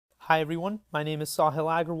Hi everyone, my name is Sahil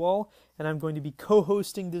Agrawal and I'm going to be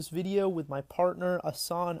co-hosting this video with my partner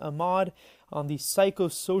Asan Ahmad on the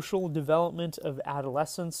psychosocial development of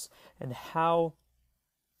adolescence and how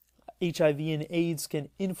HIV and AIDS can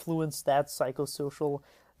influence that psychosocial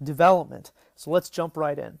development. So let's jump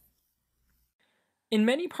right in. In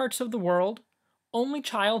many parts of the world, only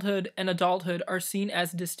childhood and adulthood are seen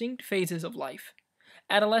as distinct phases of life.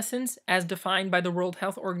 Adolescents, as defined by the World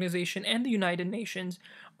Health Organization and the United Nations,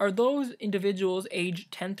 are those individuals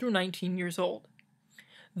aged 10 through 19 years old.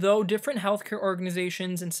 Though different healthcare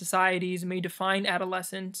organizations and societies may define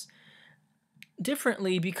adolescence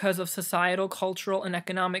differently because of societal, cultural, and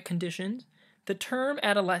economic conditions, the term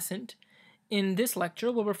adolescent in this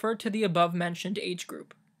lecture will refer to the above-mentioned age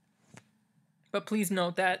group. But please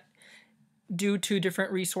note that due to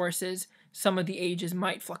different resources, some of the ages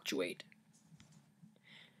might fluctuate.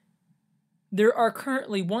 There are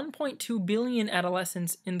currently 1.2 billion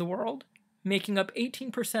adolescents in the world, making up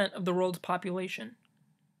 18% of the world's population.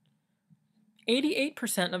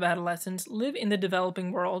 88% of adolescents live in the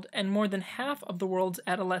developing world, and more than half of the world's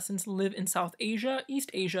adolescents live in South Asia,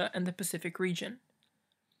 East Asia, and the Pacific region.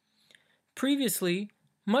 Previously,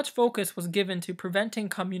 much focus was given to preventing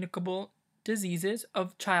communicable diseases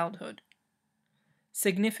of childhood.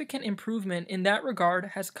 Significant improvement in that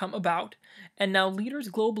regard has come about, and now leaders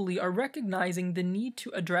globally are recognizing the need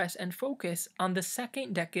to address and focus on the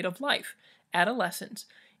second decade of life, adolescence,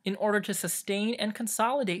 in order to sustain and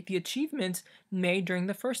consolidate the achievements made during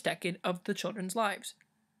the first decade of the children's lives.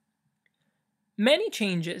 Many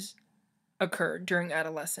changes occurred during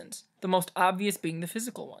adolescence, the most obvious being the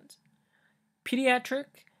physical ones. Pediatric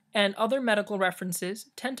and other medical references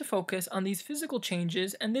tend to focus on these physical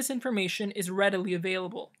changes, and this information is readily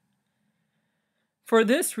available. For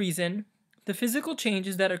this reason, the physical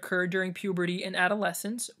changes that occur during puberty and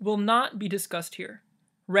adolescence will not be discussed here.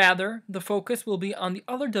 Rather, the focus will be on the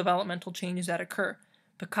other developmental changes that occur,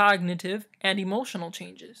 the cognitive and emotional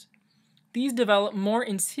changes. These develop more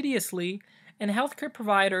insidiously, and healthcare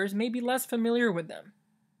providers may be less familiar with them.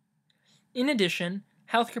 In addition,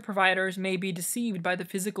 healthcare providers may be deceived by the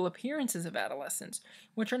physical appearances of adolescents,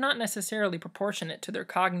 which are not necessarily proportionate to their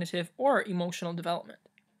cognitive or emotional development.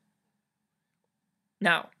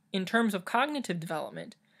 Now, in terms of cognitive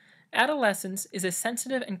development, adolescence is a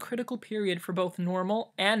sensitive and critical period for both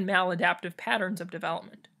normal and maladaptive patterns of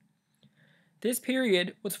development. This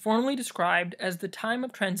period was formally described as the time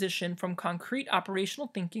of transition from concrete operational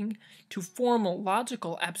thinking to formal,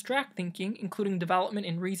 logical, abstract thinking, including development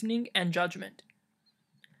in reasoning and judgment.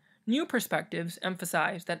 New perspectives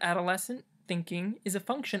emphasize that adolescent thinking is a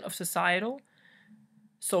function of societal,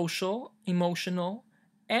 social, emotional,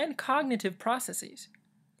 and cognitive processes.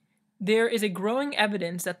 There is a growing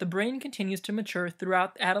evidence that the brain continues to mature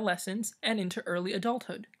throughout adolescence and into early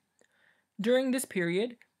adulthood. During this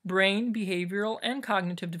period, brain, behavioral, and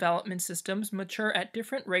cognitive development systems mature at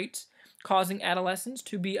different rates, causing adolescence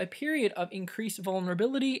to be a period of increased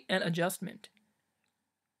vulnerability and adjustment.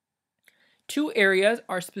 Two areas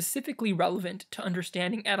are specifically relevant to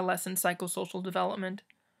understanding adolescent psychosocial development.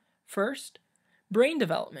 First, brain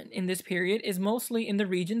development in this period is mostly in the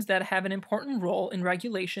regions that have an important role in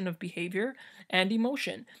regulation of behavior and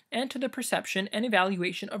emotion, and to the perception and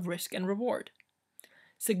evaluation of risk and reward.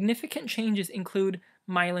 Significant changes include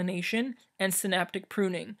myelination and synaptic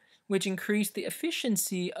pruning, which increase the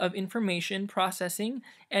efficiency of information processing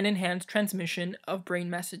and enhance transmission of brain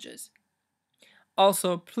messages.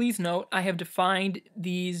 Also, please note I have defined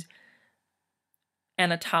these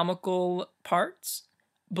anatomical parts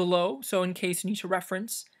below, so in case you need to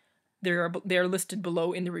reference, they are listed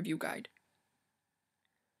below in the review guide.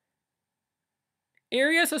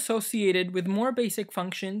 Areas associated with more basic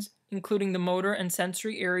functions, including the motor and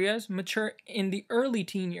sensory areas, mature in the early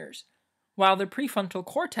teen years, while the prefrontal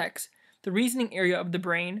cortex, the reasoning area of the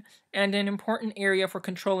brain, and an important area for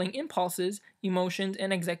controlling impulses, emotions,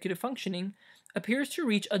 and executive functioning, appears to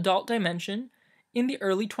reach adult dimension in the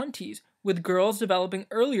early 20s, with girls developing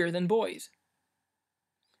earlier than boys.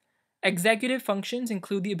 Executive functions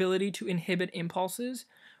include the ability to inhibit impulses,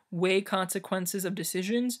 weigh consequences of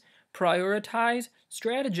decisions, prioritize,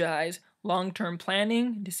 strategize, long-term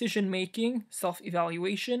planning, decision-making,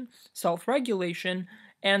 self-evaluation, self-regulation,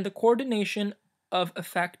 and the coordination of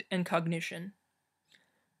affect and cognition.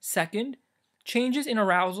 Second, changes in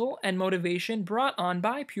arousal and motivation brought on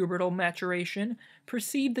by pubertal maturation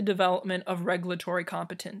precede the development of regulatory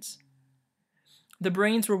competence. The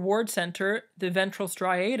brain's reward center, the ventral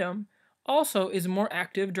striatum, also is more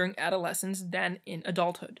active during adolescence than in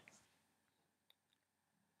adulthood.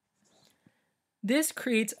 This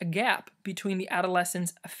creates a gap between the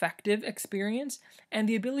adolescent's affective experience and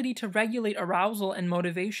the ability to regulate arousal and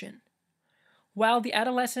motivation. While the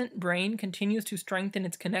adolescent brain continues to strengthen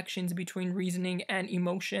its connections between reasoning and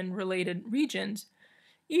emotion-related regions,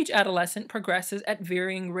 each adolescent progresses at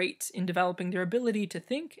varying rates in developing their ability to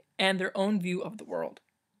think and their own view of the world.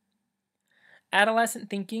 Adolescent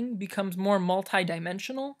thinking becomes more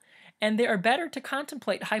multidimensional, and they are better to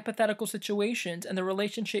contemplate hypothetical situations and the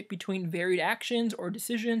relationship between varied actions or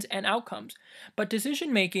decisions and outcomes, but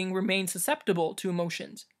decision-making remains susceptible to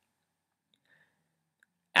emotions.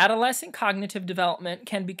 Adolescent cognitive development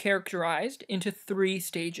can be characterized into 3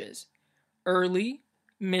 stages: early,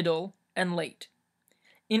 middle, and late.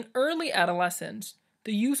 In early adolescence,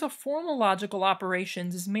 the use of formal logical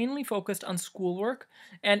operations is mainly focused on schoolwork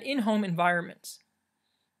and in-home environments.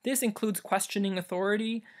 This includes questioning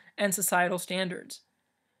authority and societal standards.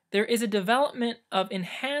 There is a development of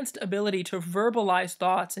enhanced ability to verbalize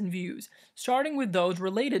thoughts and views, starting with those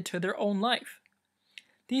related to their own life.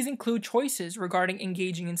 These include choices regarding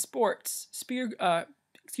engaging in sports,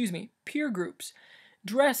 peer groups,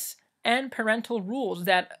 dress, and parental rules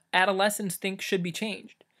that adolescents think should be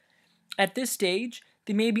changed. At this stage,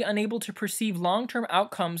 they may be unable to perceive long-term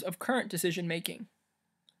outcomes of current decision-making.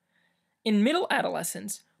 In middle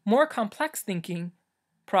adolescence, more complex thinking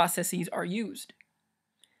processes are used.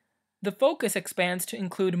 The focus expands to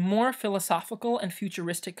include more philosophical and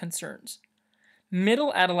futuristic concerns.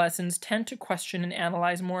 Middle adolescents tend to question and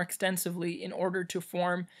analyze more extensively in order to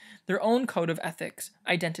form their own code of ethics,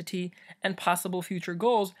 identity, and possible future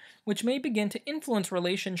goals, which may begin to influence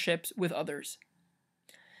relationships with others.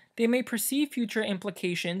 They may perceive future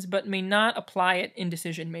implications but may not apply it in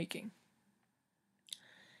decision-making.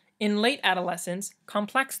 In late adolescence,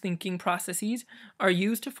 complex thinking processes are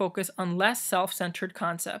used to focus on less self-centered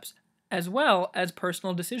concepts, as well as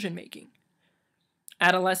personal decision-making.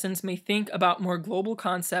 Adolescents may think about more global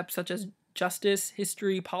concepts such as justice,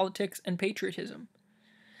 history, politics, and patriotism.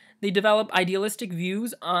 They develop idealistic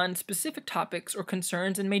views on specific topics or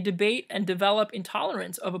concerns and may debate and develop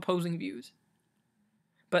intolerance of opposing views.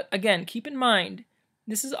 But again, keep in mind,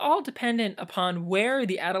 this is all dependent upon where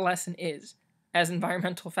the adolescent is, as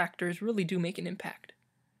environmental factors really do make an impact.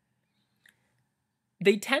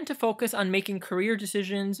 They tend to focus on making career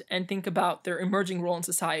decisions and think about their emerging role in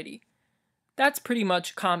society. That's pretty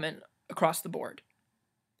much common across the board.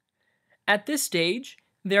 At this stage,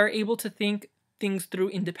 they are able to think things through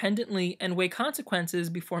independently and weigh consequences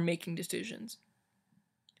before making decisions.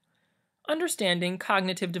 Understanding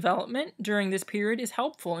cognitive development during this period is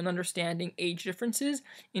helpful in understanding age differences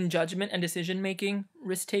in judgment and decision-making,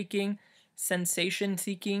 risk-taking,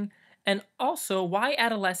 sensation-seeking, and also why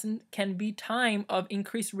adolescence can be time of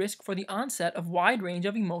increased risk for the onset of wide range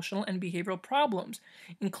of emotional and behavioral problems,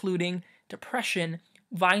 including depression,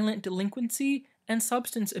 violent delinquency, and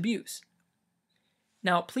substance abuse.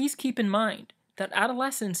 Now, please keep in mind that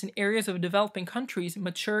adolescents in areas of developing countries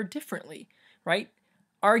mature differently, right?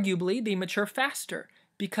 Arguably, they mature faster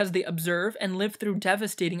because they observe and live through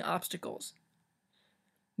devastating obstacles.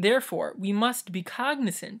 Therefore, we must be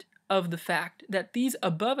cognizant of the fact that these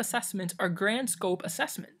above assessments are grand scope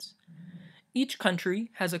assessments. Each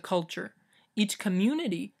country has a culture, each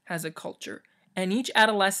community has a culture, and each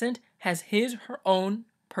adolescent has his or her own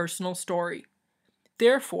personal story.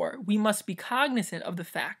 Therefore, we must be cognizant of the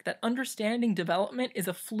fact that understanding development is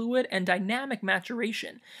a fluid and dynamic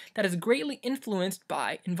maturation that is greatly influenced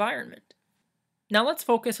by environment. Now let's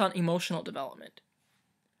focus on emotional development.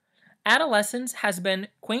 Adolescence has been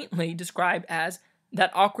quaintly described as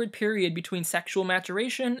that awkward period between sexual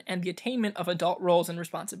maturation and the attainment of adult roles and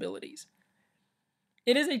responsibilities.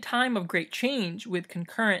 It is a time of great change with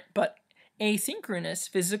concurrent but asynchronous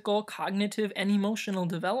physical, cognitive, and emotional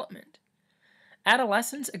development.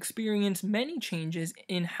 Adolescents experience many changes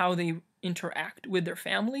in how they interact with their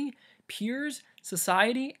family, peers,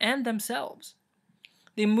 society, and themselves.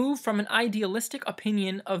 They move from an idealistic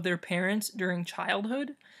opinion of their parents during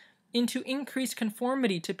childhood into increased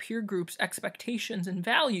conformity to peer groups' expectations and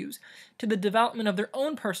values, to the development of their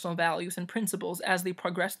own personal values and principles as they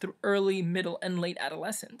progress through early, middle, and late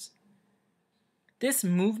adolescence. This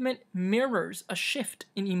movement mirrors a shift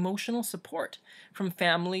in emotional support from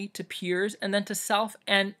family to peers and then to self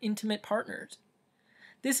and intimate partners.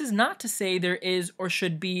 This is not to say there is or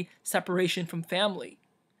should be separation from family,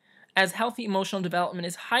 as healthy emotional development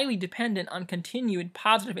is highly dependent on continued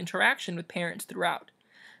positive interaction with parents throughout.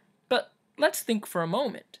 But let's think for a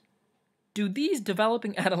moment. Do these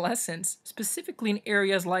developing adolescents, specifically in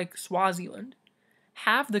areas like Swaziland,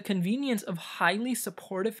 have the convenience of highly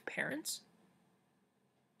supportive parents?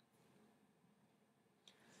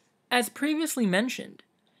 As previously mentioned,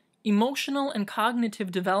 emotional and cognitive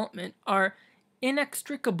development are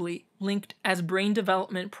inextricably linked as brain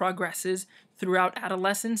development progresses throughout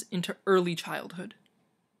adolescence into early childhood.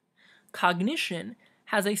 Cognition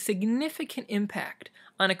has a significant impact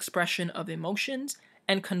on expression of emotions,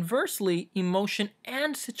 and conversely, emotion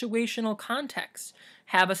and situational contexts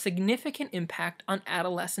have a significant impact on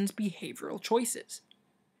adolescents' behavioral choices.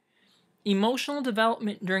 Emotional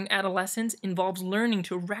development during adolescence involves learning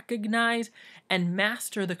to recognize and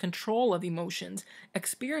master the control of emotions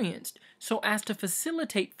experienced so as to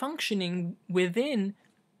facilitate functioning within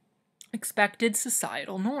expected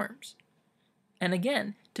societal norms, and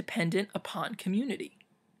again, dependent upon community.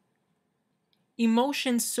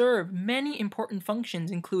 Emotions serve many important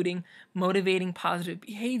functions, including motivating positive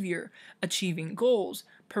behavior, achieving goals,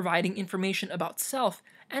 providing information about self,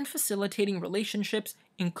 and facilitating relationships,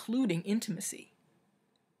 including intimacy.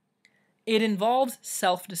 It involves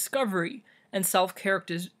self-discovery and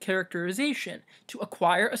self-characterization to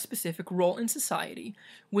acquire a specific role in society,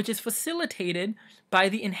 which is facilitated by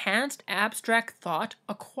the enhanced abstract thought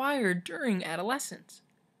acquired during adolescence.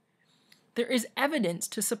 There is evidence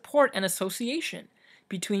to support an association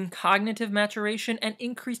between cognitive maturation and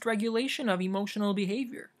increased regulation of emotional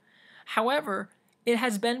behavior. However, it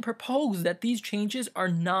has been proposed that these changes are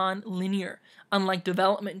non-linear, unlike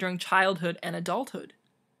development during childhood and adulthood.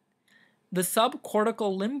 The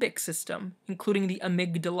subcortical limbic system, including the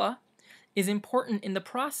amygdala, is important in the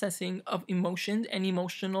processing of emotions and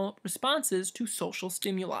emotional responses to social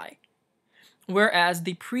stimuli, whereas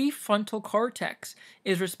the prefrontal cortex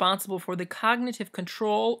is responsible for the cognitive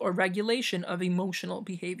control or regulation of emotional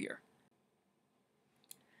behavior.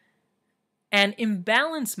 An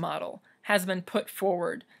imbalance model has been put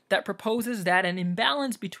forward that proposes that an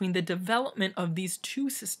imbalance between the development of these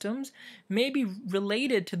two systems may be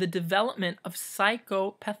related to the development of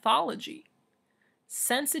psychopathology.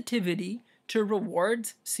 Sensitivity to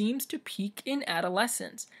rewards seems to peak in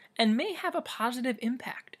adolescence and may have a positive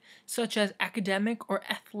impact, such as academic or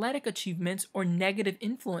athletic achievements, or negative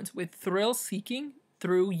influence with thrill seeking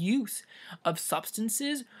through use of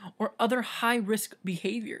substances or other high-risk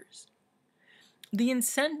behaviors.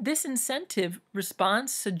 This incentive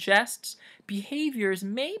response suggests behaviors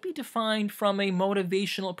may be defined from a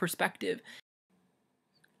motivational perspective.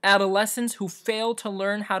 Adolescents who fail to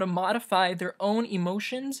learn how to modify their own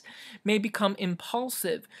emotions may become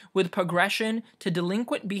impulsive with progression to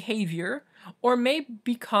delinquent behavior, or may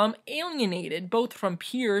become alienated both from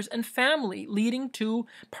peers and family, leading to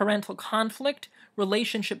parental conflict,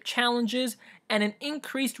 relationship challenges, and an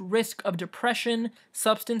increased risk of depression,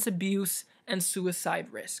 substance abuse, and suicide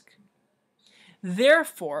risk.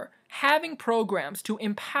 Therefore, having programs to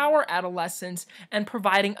empower adolescents and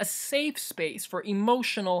providing a safe space for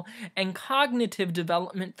emotional and cognitive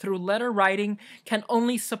development through letter writing can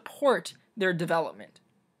only support their development.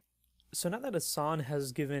 So now that Hassan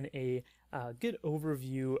has given a good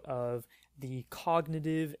overview of the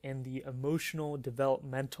cognitive and the emotional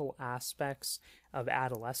developmental aspects of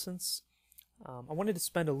adolescence, I wanted to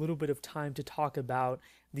spend a little bit of time to talk about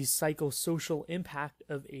the psychosocial impact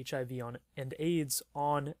of HIV and AIDS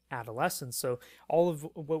on adolescents. So all of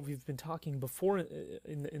what we've been talking before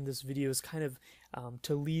in this video is kind of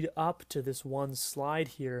to lead up to this one slide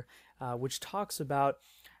here, which talks about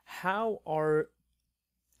how are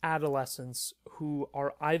adolescents who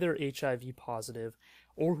are either HIV positive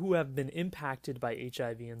or who have been impacted by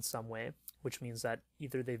HIV in some way, which means that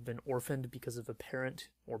either they've been orphaned because of a parent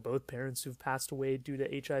or both parents who've passed away due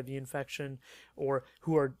to HIV infection, or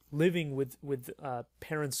who are living with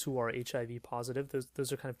parents who are HIV positive.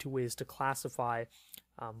 Those are kind of two ways to classify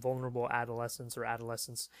vulnerable adolescents or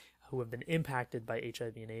adolescents who have been impacted by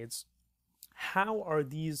HIV and AIDS. How are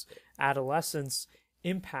these adolescents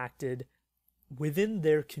impacted within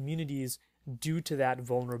their communities due to that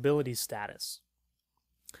vulnerability status?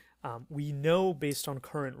 We know based on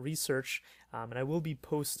current research, and I will be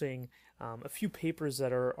posting a few papers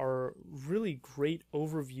that are really great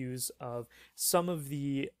overviews of some of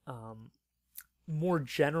the more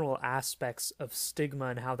general aspects of stigma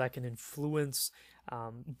and how that can influence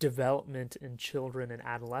development in children and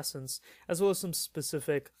adolescents, as well as some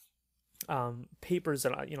specific papers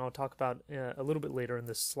that I'll talk about a little bit later in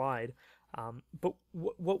this slide. But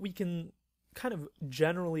what we can kind of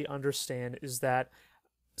generally understand is that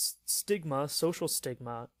stigma, social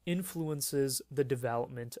stigma, influences the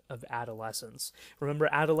development of adolescence. Remember,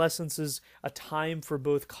 adolescence is a time for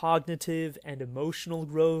both cognitive and emotional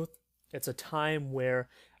growth. It's a time where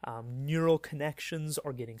neural connections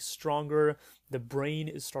are getting stronger, the brain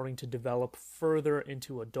is starting to develop further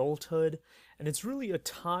into adulthood, and it's really a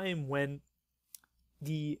time when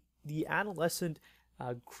the the adolescent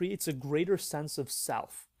creates a greater sense of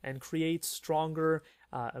self and creates stronger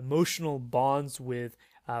emotional bonds with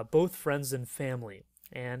both friends and family.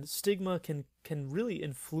 And stigma can really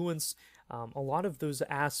influence a lot of those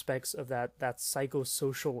aspects of that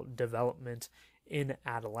psychosocial development in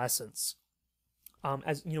adolescence.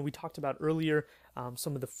 As you know, we talked about earlier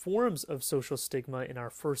some of the forms of social stigma in our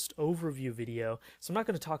first overview video, so I'm not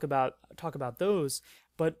going to talk about those.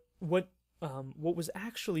 But what was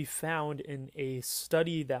actually found in a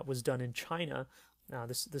study that was done in China,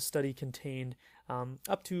 this study contained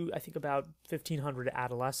up to, I think, about 1,500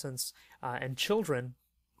 adolescents and children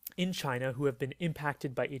in China who have been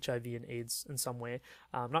impacted by HIV and AIDS in some way,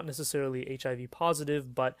 not necessarily HIV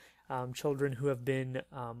positive, but children who have been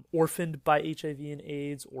orphaned by HIV and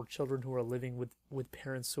AIDS, or children who are living with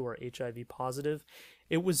parents who are HIV positive.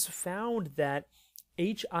 It was found that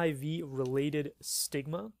HIV-related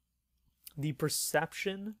stigma, the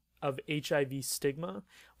perception of HIV stigma,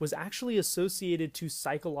 was actually associated to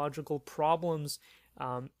psychological problems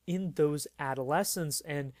in those adolescents.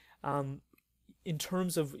 And in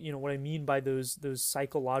terms of, you know, what I mean by those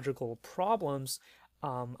psychological problems,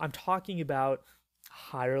 I'm talking about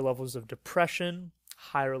higher levels of depression,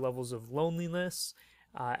 higher levels of loneliness,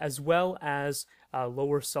 as well as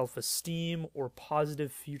lower self-esteem or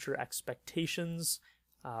positive future expectations,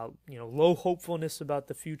 low hopefulness about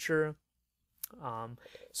the future.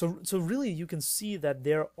 So really you can see that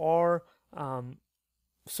there are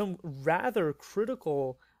some rather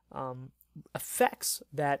critical effects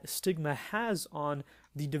that stigma has on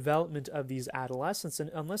the development of these adolescents. And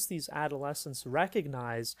unless these adolescents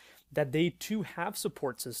recognize that they too have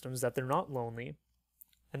support systems, that they're not lonely,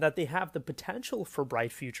 and that they have the potential for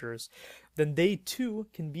bright futures, then they too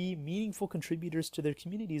can be meaningful contributors to their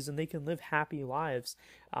communities, and they can live happy lives.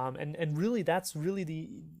 And really, that's really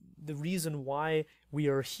the reason why we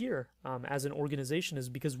are here as an organization, is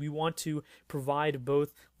because we want to provide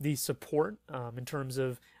both the support in terms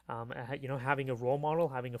of having a role model,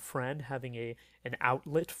 having a friend, having an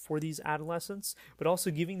outlet for these adolescents, but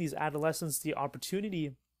also giving these adolescents the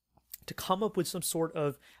opportunity to come up with some sort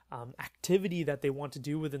of activity that they want to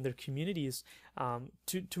do within their communities,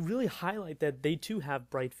 to really highlight that they too have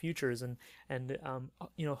bright futures. And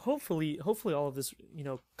hopefully all of this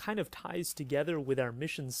kind of ties together with our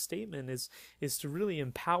mission statement, is to really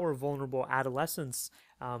empower vulnerable adolescents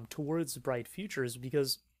towards bright futures,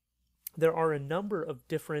 because there are a number of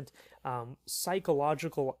different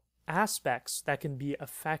psychological aspects that can be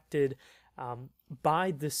affected by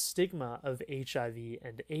the stigma of HIV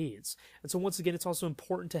and AIDS. And so once again, it's also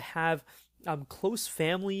important to have close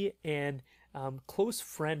family and close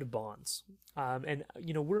friend bonds.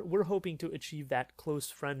 We're hoping to achieve that close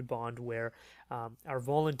friend bond where our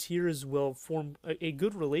volunteers will form a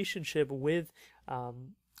good relationship with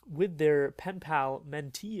their pen pal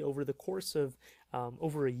mentee over the course of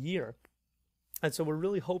over a year. And so we're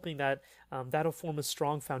really hoping that that'll form a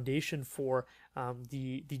strong foundation for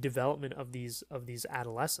the development of these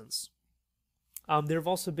adolescents. There have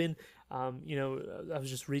also been, I was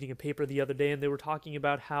just reading a paper the other day, and they were talking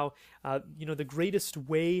about how, the greatest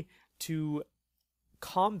way to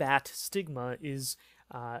combat stigma is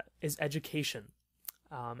education.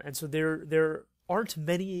 And so there aren't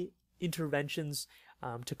many interventions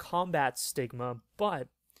to combat stigma, but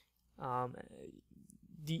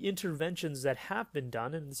the interventions that have been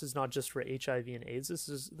done, and this is not just for HIV and AIDS,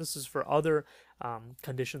 this is for other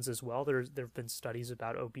conditions as well. There have been studies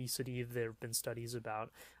about obesity. There have been studies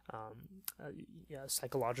about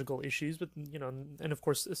psychological issues, but and of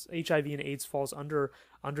course, this HIV and AIDS falls under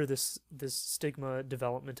this stigma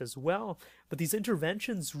development as well. But these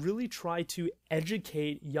interventions really try to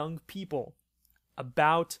educate young people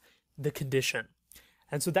about the condition.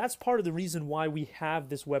 And so that's part of the reason why we have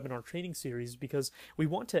this webinar training series, because we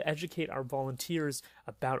want to educate our volunteers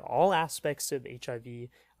about all aspects of HIV,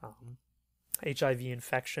 HIV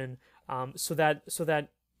infection, so that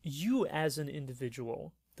you as an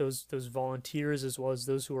individual, those volunteers as well as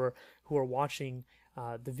those who are watching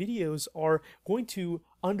the videos, are going to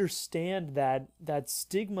understand that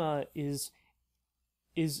stigma is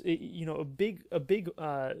a big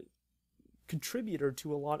contributor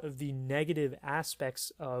to a lot of the negative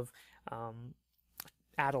aspects of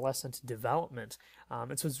adolescent development.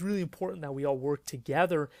 And so it's really important that we all work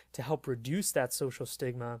together to help reduce that social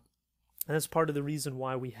stigma. And that's part of the reason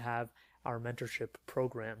why we have our mentorship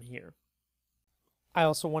program here. I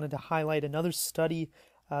also wanted to highlight another study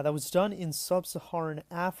that was done in sub-Saharan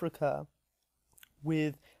Africa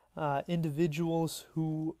with individuals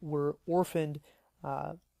who were orphaned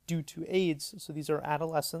due to AIDS. So these are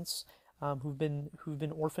adolescents who've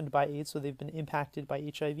been orphaned by AIDS, so they've been impacted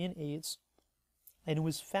by HIV and AIDS, and it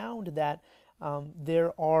was found that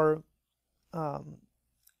there are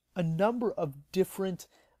a number of different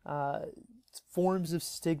forms of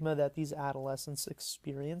stigma that these adolescents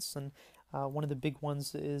experience, and one of the big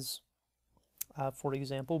ones is, for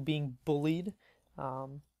example, being bullied.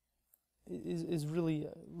 Is really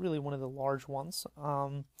one of the large ones.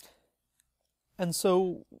 And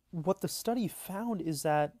so what the study found is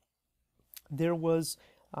that there was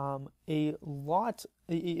a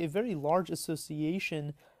very large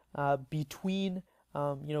association between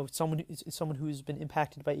someone who's been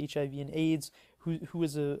impacted by HIV and AIDS, who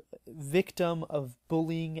is a victim of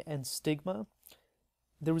bullying and stigma.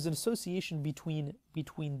 There was an association between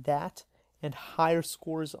that and higher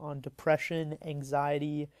scores on depression,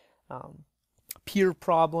 anxiety, peer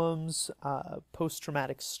problems,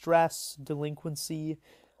 post-traumatic stress, delinquency,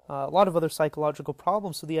 a lot of other psychological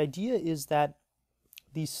problems. So the idea is that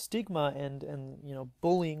the stigma and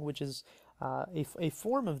bullying, which is a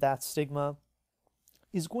form of that stigma,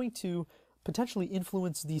 is going to potentially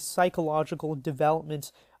influence the psychological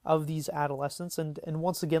development of these adolescents. And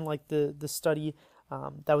once again, like the study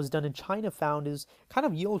that was done in China found, is kind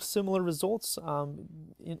of yield similar results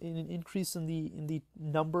in an increase in the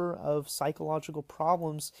number of psychological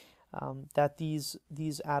problems that these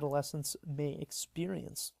adolescents may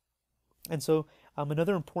experience. And so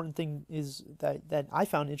another important thing is that I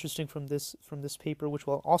found interesting from this paper, which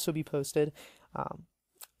will also be posted,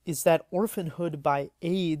 is that orphanhood by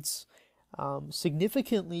AIDS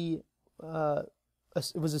was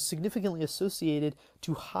significantly associated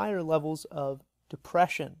to higher levels of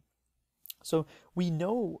depression. So we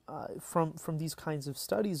know from these kinds of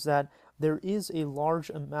studies that there is a large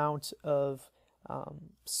amount of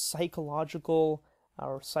psychological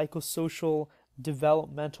or psychosocial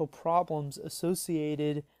developmental problems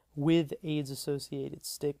associated with AIDS-associated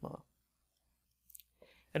stigma.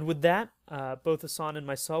 And with that, both Hassan and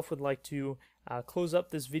myself would like to close up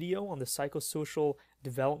this video on the psychosocial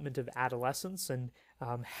development of adolescence and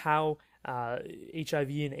how HIV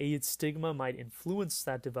and AIDS stigma might influence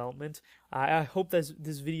that development. I hope that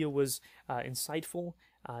this video was insightful.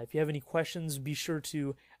 If you have any questions, be sure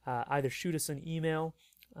to either shoot us an email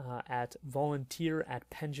at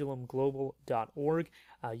volunteer@pendulumglobal.org.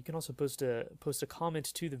 You can also post a comment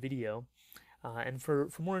to the video. And for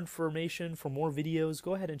more information, for more videos,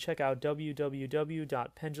 go ahead and check out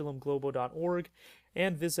www.pendulumglobal.org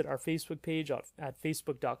and visit our Facebook page at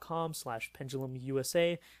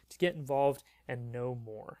facebook.com/pendulumusa to get involved and know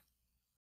more.